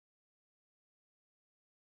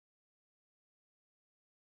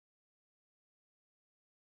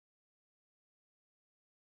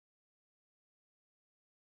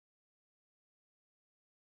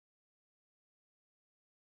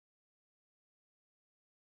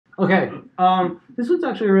Okay, this one's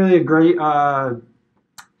actually really a great, well,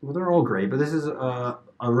 they're all great, but this is a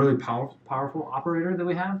really powerful operator that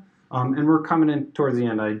we have. And we're coming in towards the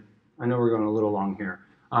end. I know we're going a little long here.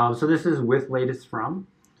 So this is withLatestFrom.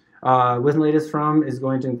 withLatestFrom is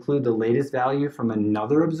going to include the latest value from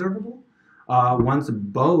another observable once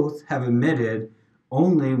both have emitted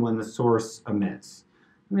only when the source emits.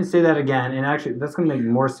 Let me say that again, and actually that's going to make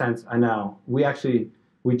more sense. I know.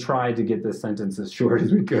 We tried to get this sentence as short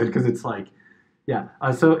as we could because it's like, yeah.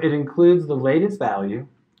 So it includes the latest value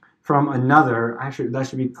from another, actually that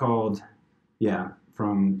should be called, yeah,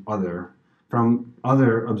 from other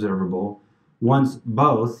observable once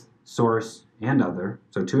both source and other,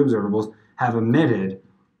 so two observables, have emitted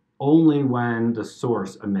only when the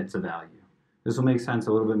source emits a value. This will make sense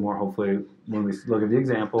a little bit more hopefully when we look at the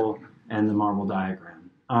example and the marble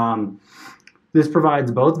diagram. This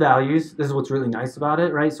provides both values. This is what's really nice about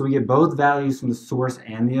it, right? So we get both values from the source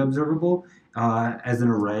and the observable as an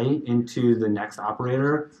array into the next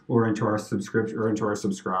operator or into our subscription or into our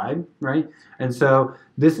subscribe, right? And so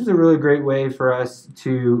this is a really great way for us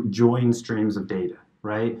to join streams of data,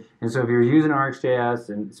 right? And so if you're using rxjs,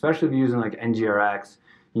 and especially if you're using like ngrx,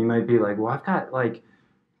 you might be like, well, I've got like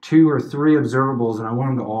 2 or 3 observables and I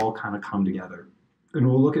want them to all kind of come together. And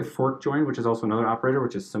we'll look at forkJoin, which is also another operator,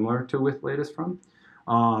 which is similar to withLatestFrom.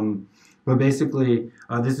 But basically,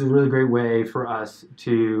 this is a really great way for us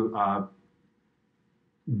to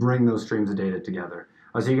bring those streams of data together.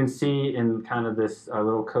 So you can see in kind of this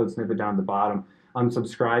little code snippet down at the bottom, I'm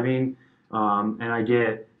subscribing, and I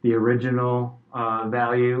get the original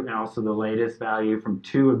value and also the latest value from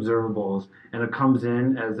 2 observables, and it comes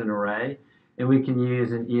in as an array. And we can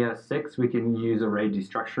use in ES6, we can use array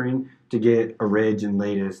destructuring to get orig and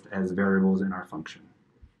latest as variables in our function.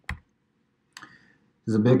 This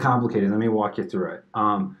is a bit complicated. Let me walk you through it.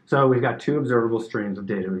 So we've got 2 observable streams of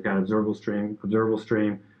data. We've got observable stream.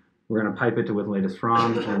 We're going to pipe it to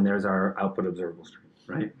withLatestFrom, and there's our output observable stream,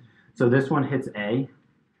 right? So this one hits A.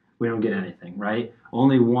 We don't get anything, right?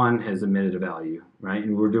 Only one has emitted a value, right?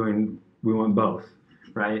 And we want both,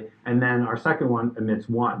 right? And then our second one emits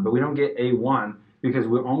 1, but we don't get A1 because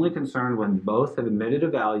we're only concerned when both have emitted a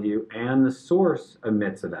value and the source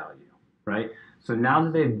emits a value, right? So now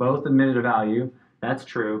that they've both emitted a value, that's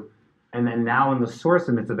true. And then now when the source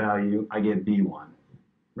emits a value, I get B1,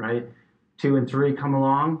 right? 2 and 3 come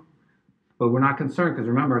along, but we're not concerned because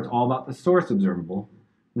remember, it's all about the source observable.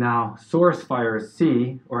 Now, source fires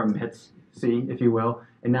C, or emits C, if you will,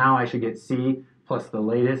 and now I should get C plus the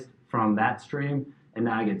latest from that stream, and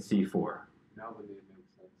now I get C4. Now the name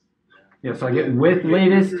makes sense. Yeah, so I get with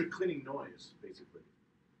latest. You're cleaning noise, basically.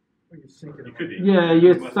 Or you're syncing it could be. Yeah,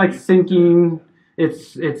 it's like syncing.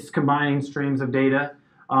 It's combining streams of data.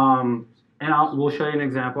 And we'll show you an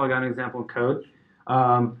example. I got an example in code.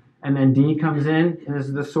 And then D comes in, and this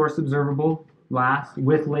is the source observable last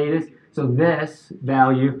with latest. So this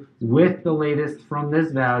value with the latest from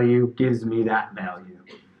this value gives me that value.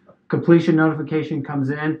 Completion notification comes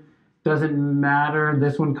in. Doesn't matter.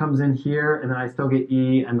 This one comes in here, and then I still get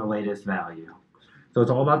E and the latest value. So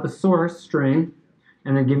it's all about the source string,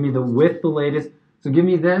 and then give me the with the latest. So give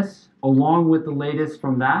me this along with the latest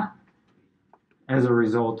from that as a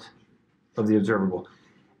result of the observable.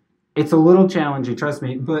 It's a little challenging, trust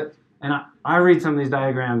me, but I read some of these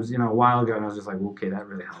diagrams, a while ago, and I was just like, okay, that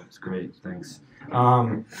really helps. Great, thanks.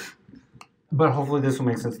 But hopefully this will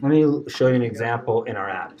make sense. Let me show you an example in our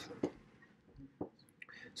app.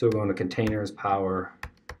 So we're going to containers, power.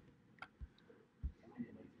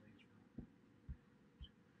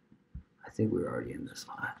 I think we're already in this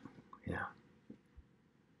lot. Yeah.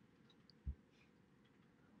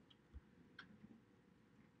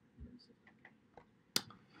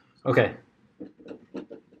 Okay.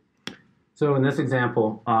 So in this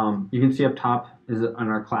example, you can see up top is on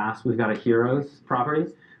our class, we've got a heroes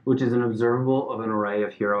property, which is an observable of an array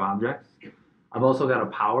of hero objects. I've also got a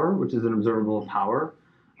power, which is an observable of power.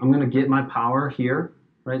 I'm going to get my power here,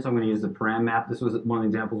 right? So I'm going to use the param map. This was one of the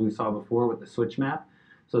examples we saw before with the switchMap.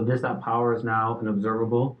 So this.power is now an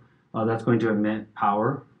observable that's going to emit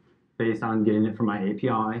power based on getting it from my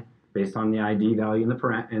API, based on the ID value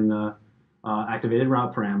in the activated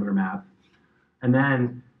route parameter map. And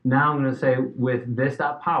then now I'm going to say with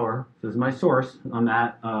this.power, this is my source on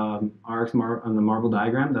that on the marble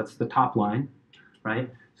diagram. That's the top line, right?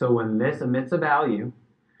 So when this emits a value,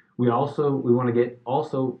 we want to get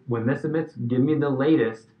when this emits, give me the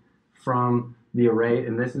latest from the array,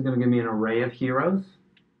 and this is going to give me an array of heroes.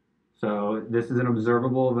 So this is an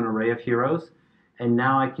observable of an array of heroes, and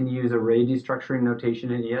now I can use array destructuring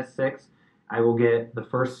notation in ES6. I will get the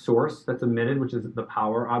first source that's emitted, which is the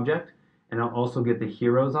power object, and I'll also get the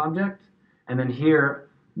heroes object. And then here,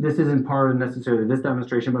 this isn't part of necessarily this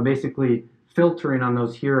demonstration, but basically filtering on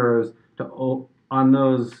those heroes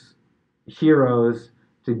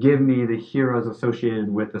to give me the heroes associated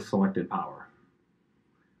with the selected power.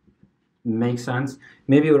 Makes sense?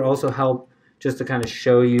 Maybe it would also help just to kind of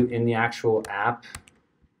show you in the actual app.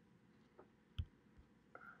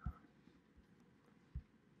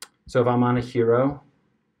 So if I'm on a hero,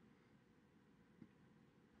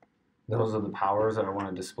 those are the powers that I want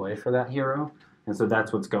to display for that hero. And so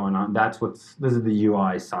that's what's going on. This is the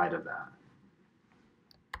UI side of that.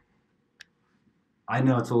 I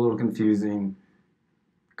know it's a little confusing.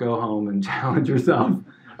 Go home and challenge yourself.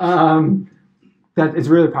 It's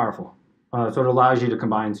really powerful. So it allows you to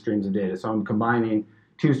combine streams of data. So I'm combining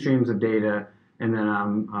 2 streams of data, and then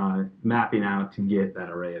I'm mapping out to get that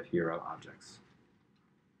array of hero objects.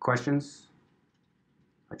 Questions?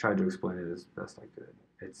 I tried to explain it as best I could.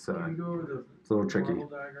 It's Can we go over it's a little the tricky. marble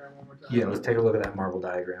diagram one more time? Yeah, let's take a look at that marble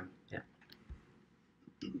diagram. Yeah.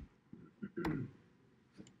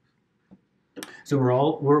 So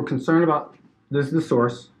we're concerned about, this is the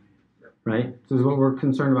source, right? So this is what we're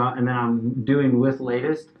concerned about, and then I'm doing with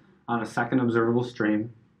latest on a second observable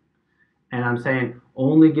stream, and I'm saying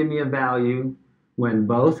only give me a value when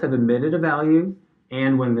both have emitted a value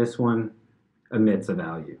and when this one emits a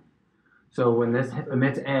value. So when this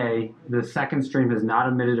emits A, the second stream has not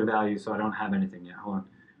emitted a value, so I don't have anything yet. Hold on.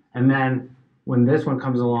 And then when this one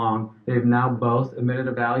comes along, they've now both emitted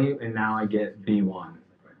a value, and now I get B1.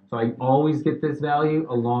 So I always get this value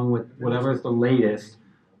along with whatever is the latest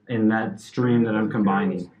in that stream that I'm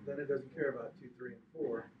combining. Then it doesn't care about 2, 3, and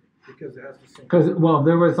 4 because it has to sync. Because, well, if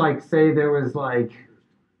there was like, say there was like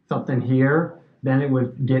something here, then it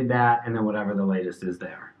would get that and then whatever the latest is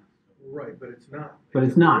there. Right, but it's not. But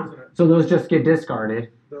it's not. So those just get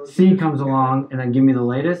discarded. C comes along and then give me the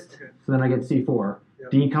latest. Okay. So then I get C4.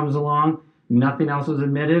 Yep. D comes along, nothing else was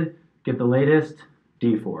emitted, get the latest,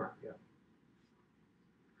 D4. Yeah.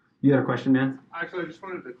 You got a question, man? Actually, I just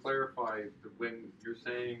wanted to clarify when you're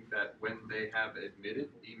saying that when they have emitted,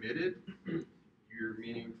 you're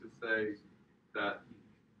meaning to say that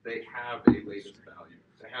they have a latest value.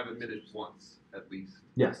 They have emitted once, at least.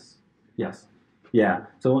 Yes. Yes. Yeah.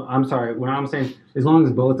 So I'm sorry. When I'm saying as long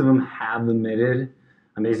as both of them have emitted,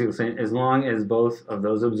 I'm basically saying as long as both of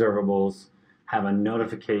those observables have a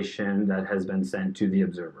notification that has been sent to the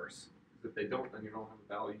observers. If they don't, then you don't have a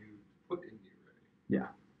value to put in the array. Yeah.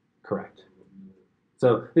 Correct.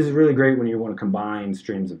 So this is really great when you want to combine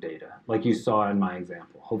streams of data, like you saw in my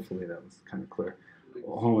example. Hopefully that was kind of clear.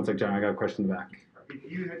 Hold on one sec, John. I got a question in the back. If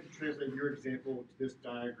you had to translate your example to this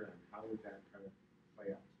diagram, how would that kind of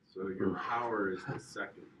play out? So your power is the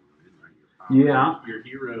second one, right? Your power, Yeah. Your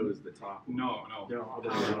hero is the top one. No. The other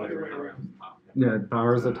way around is the top. Yeah,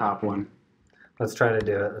 power is the top one. Let's try to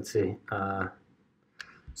do it. Let's see.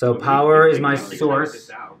 So power is my source.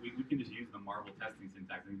 We can just use the marble testing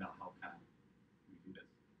syntax. I think that'll help kind of do this.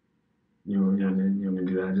 You want me to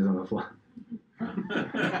do that just on the fly?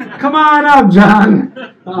 Come on up, John.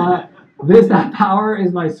 That power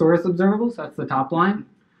is my source observables. That's the top line.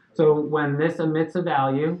 So when this emits a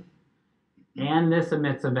value and this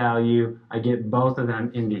emits a value, I get both of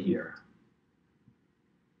them into here.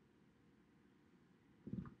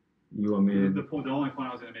 You want me to? The only point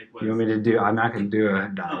I was going to make was. You want me to do? I'm not going to do a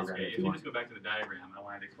No, diagram. it's okay. If you just go back to the diagram, I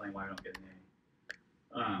wanted to explain why we don't get an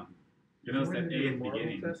A. You notice that A at the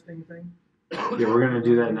beginning. Testing thing? Yeah, we're going to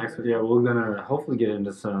do that next. Yeah, we're going to hopefully get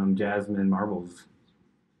into some Jasmine marbles.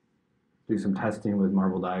 Do some testing with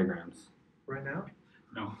marble diagrams. Right now?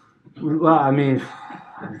 No. Well, I mean,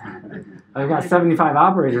 I've got 75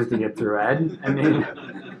 operators to get through, Ed. I mean,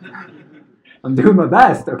 I'm doing my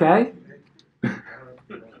best, okay?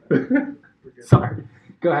 Sorry.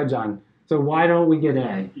 Go ahead, John. So why don't we get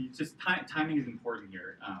A? It's just timing is important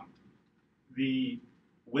here. The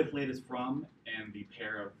with latest from and the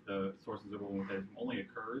pair of the source observable and with latest from only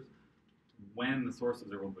occurs when the source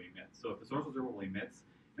observable emits. So if the source observable emits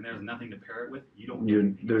and there's nothing to pair it with, you don't get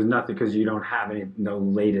anything. There's nothing because you don't have no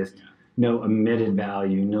latest, no emitted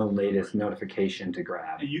value, no latest notification to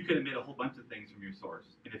grab. And you could emit a whole bunch of things from your source,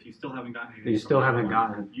 and if you still haven't gotten anything, You still haven't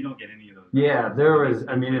gotten. you don't get any of those. Yeah, there was.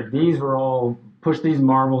 I mean, if these were all push these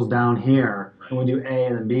marbles down here, and we do A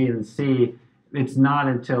and then B and C, it's not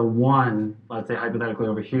until one, let's say hypothetically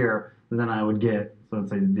over here, then I would get, so let's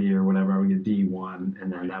say D or whatever, I would get D1,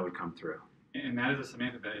 and then that would come through. And that is a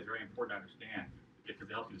semantic that is very important to understand because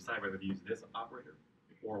it helps you decide whether to use this operator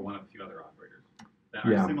or one of two other operators that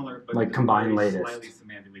are similar, but like combine latest. Slightly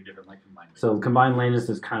semantically different, like combine latest. So combine latest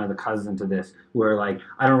is kind of the cousin to this, where like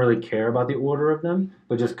I don't really care about the order of them,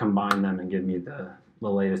 but just combine them and give me the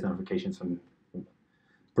latest notifications from.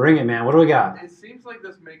 Bring it, man. What do we got? It seems like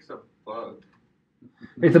this makes a bug.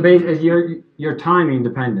 It's a base. It's your timing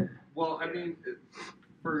dependent. Well, I mean,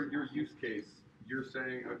 for your use case, you're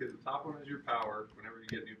saying, okay, the top one is your power. Whenever you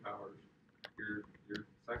get new powers, your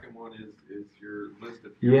second one is your list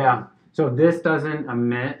of heroes. Yeah. So this doesn't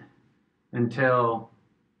emit until.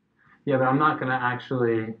 Yeah, but I'm not gonna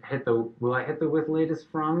actually hit the. Will I hit the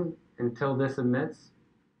withLatestFrom until this emits?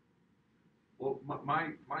 Well,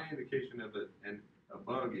 my indication of it and a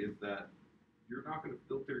bug is that you're not going to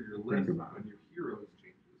filter your list when your heroes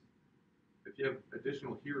changes. If you have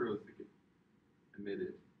additional heroes that get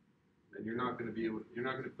emitted, then you're not going to be able. You're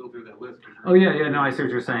not going to filter that list. Oh yeah. No, I see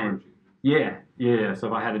what you're saying. Yeah. So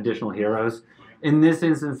if I had additional heroes, in this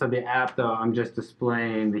instance of the app, though, I'm just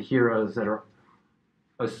displaying the heroes that are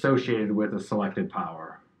associated with a selected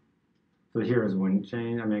power. So the heroes wouldn't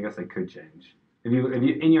change. I mean, I guess they could change. If you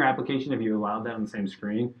in your application, if you allowed that on the same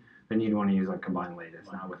screen, then you'd want to use like combine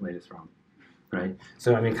latest, not with latest from, right?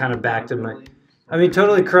 So I mean, kind of back to my. I mean,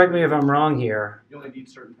 totally correct me if I'm wrong here. You only need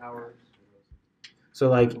certain powers. So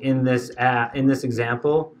like in this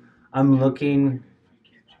example, I'm looking.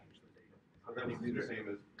 So that would be the same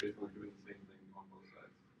as basically doing the same thing on both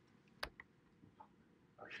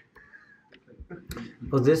sides.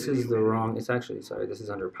 Well, this is the wrong. It's actually sorry. This is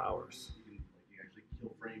under powers. You actually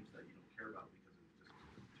kill frames that you don't care about because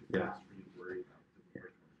it's just too Yeah. fast for you to worry about the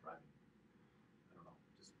first one driving. I don't know.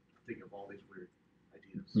 Just think of all these weird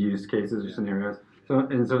ideas. Use cases or scenarios. So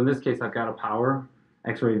in this case, I've got a power,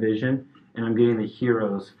 X-ray vision, and I'm getting the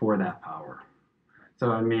heroes for that power.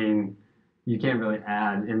 So I mean, you can't really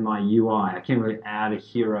add in my UI. I can't really add a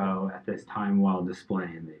hero at this time while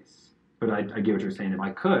displaying these. But I get what you're saying. If I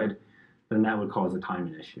could, then that would cause a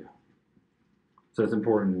timing issue. So it's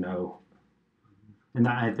important to know. And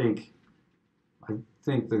I think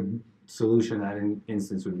the solution in that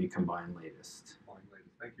instance would be combine latest.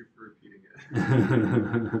 Thank you for repeating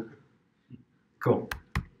it. Cool.